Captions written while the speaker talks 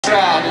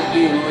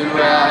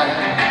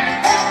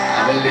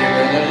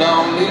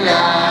lonely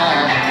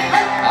night.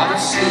 I've been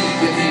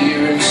sleeping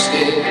here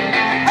instead.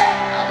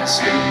 I've been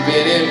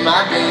sleeping in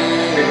my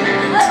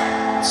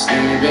bed,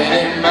 sleeping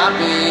in my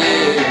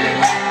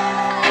bed.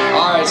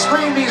 Alright,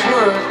 scream these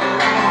words.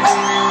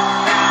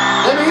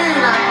 Let me hear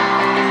you now.